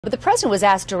But the president was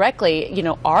asked directly,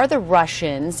 are the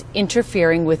Russians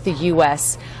interfering with the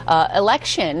U.S.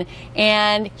 Election?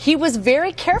 And he was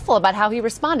very careful about how he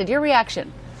responded. Your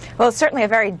reaction? Well, it's certainly a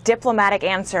very diplomatic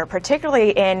answer,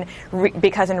 particularly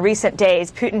because in recent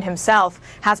days, Putin himself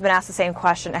has been asked the same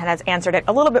question and has answered it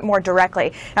a little bit more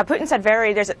directly. Now, Putin said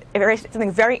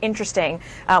something very interesting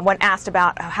when asked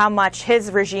about how much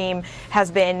his regime has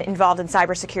been involved in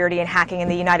cybersecurity and hacking in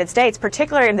the United States,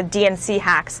 particularly in the DNC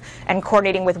hacks and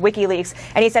coordinating with WikiLeaks.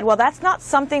 And he said, well, that's not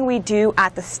something we do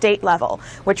at the state level,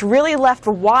 which really left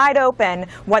wide open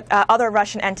what other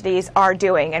Russian entities are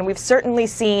doing. And we've certainly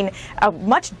seen a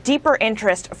much deeper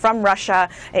interest from Russia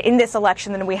in this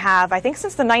election than we have, I think,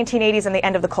 since the 1980s and the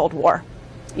end of the Cold War.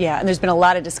 Yeah, and there's been a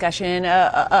lot of discussion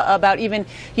about even,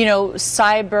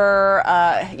 cyber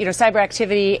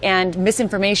activity and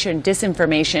misinformation,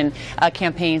 disinformation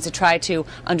campaigns to try to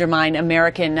undermine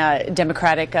American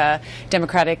democratic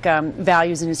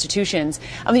values and institutions.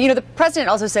 The president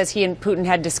also says he and Putin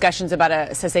had discussions about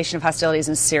a cessation of hostilities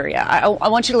in Syria. I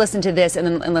want you to listen to this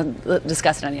and then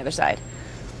discuss it on the other side.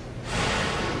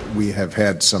 We have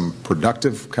had some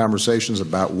productive conversations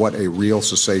about what a real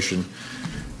cessation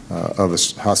of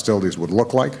hostilities would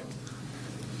look like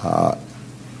that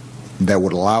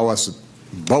would allow us,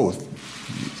 both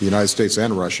the United States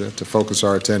and Russia, to focus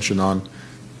our attention on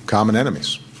common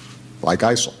enemies like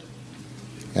ISIL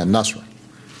and Nusra.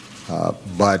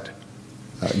 But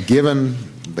given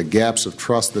the gaps of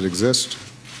trust that exist,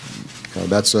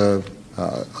 that's a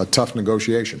tough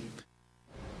negotiation.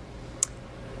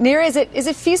 Nayyera, is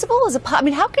it feasible?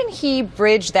 How can he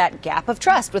bridge that gap of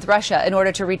trust with Russia in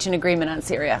order to reach an agreement on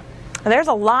Syria? There's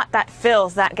a lot that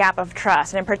fills that gap of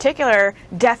trust, and in particular,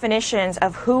 definitions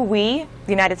of who we,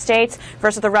 the United States,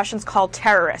 versus the Russians call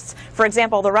terrorists. For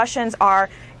example, the Russians are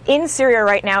in Syria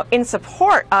right now in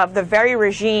support of the very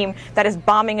regime that is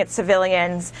bombing its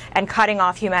civilians and cutting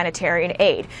off humanitarian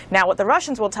aid. Now, what the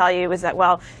Russians will tell you is that,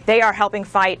 well, they are helping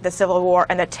fight the civil war,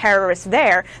 and the terrorists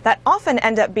there that often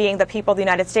end up being the people the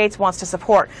United States wants to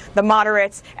support, the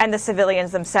moderates and the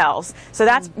civilians themselves. So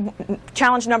that's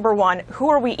challenge number one. Who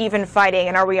are we even fighting,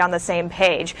 and are we on the same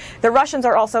page? The Russians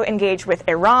are also engaged with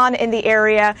Iran in the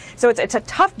area, so it's a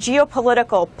tough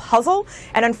geopolitical puzzle,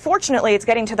 and unfortunately it's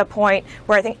getting to the point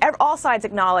where I think all sides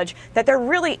acknowledge that there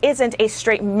really isn't a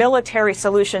straight military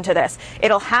solution to this.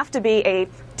 It'll have to be a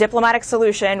diplomatic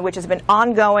solution, which has been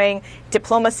ongoing.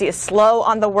 Diplomacy is slow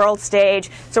on the world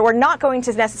stage, so we're not going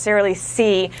to necessarily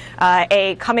see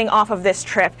coming off of this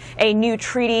trip a new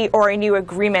treaty or a new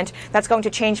agreement that's going to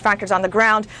change factors on the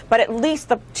ground, but at least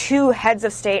the two heads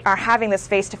of state are having this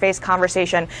face-to-face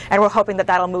conversation, and we're hoping that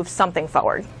that'll move something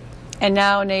forward. And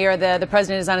now, Nayyera, the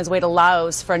president is on his way to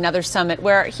Laos for another summit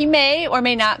where he may or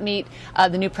may not meet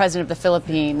the new president of the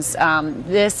Philippines.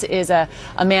 This is a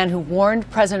man who warned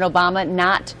President Obama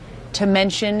not to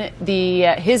mention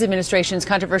his administration's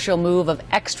controversial move of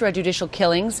extrajudicial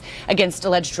killings against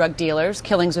alleged drug dealers,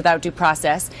 killings without due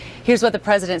process. Here's what the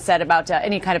president said about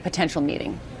any kind of potential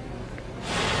meeting.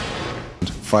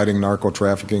 Fighting narco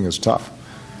trafficking is tough,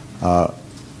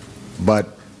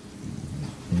 but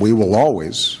we will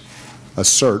always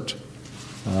assert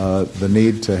the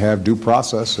need to have due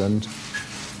process and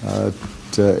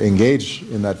to engage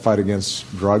in that fight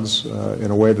against drugs in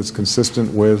a way that's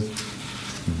consistent with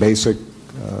basic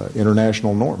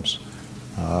international norms.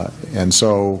 And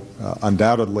so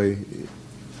undoubtedly,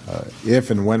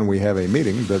 if and when we have a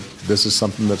meeting, that this is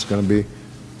something that's going to be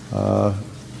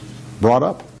brought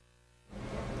up.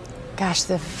 Gosh,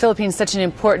 the Philippines is such an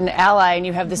important ally, and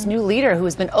you have this new leader who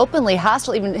has been openly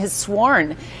hostile, even has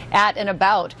sworn at and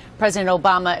about President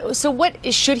Obama. So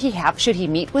what should he have? Should he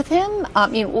meet with him?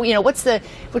 What's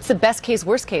the best case,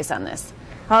 worst case on this?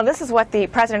 Well, this is what the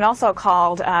president also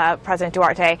called President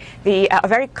Duterte a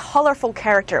very colorful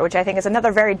character, which I think is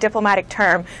another very diplomatic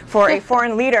term for a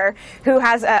foreign leader who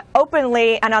has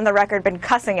openly and on the record been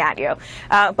cussing at you.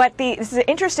 But this is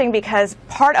interesting because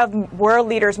part of world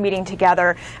leaders meeting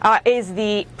together is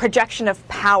the projection of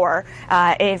power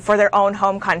for their own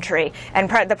home country. And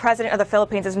the president of the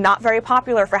Philippines is not very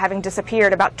popular for having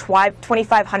disappeared about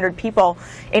 2,500 people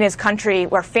in his country,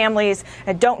 where families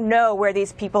don't know where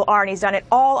these people are, and he's done it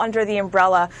all under the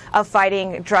umbrella of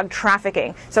fighting drug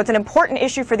trafficking. So it's an important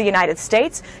issue for the United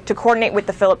States to coordinate with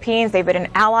the Philippines. They've been an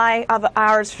ally of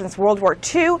ours since World War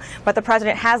II, but the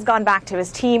president has gone back to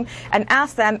his team and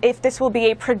asked them if this will be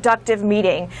a productive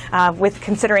meeting with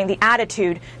considering the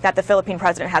attitude that the Philippine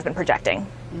president has been projecting.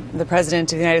 The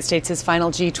President of the United States, his final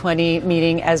G20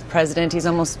 meeting as president. He's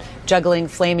almost juggling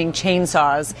flaming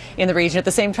chainsaws in the region at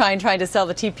the same time trying to sell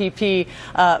the TPP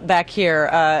back here.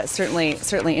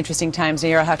 Certainly interesting times.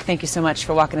 Nayyera Haq, thank you so much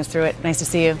for walking us through it. Nice to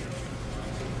see you.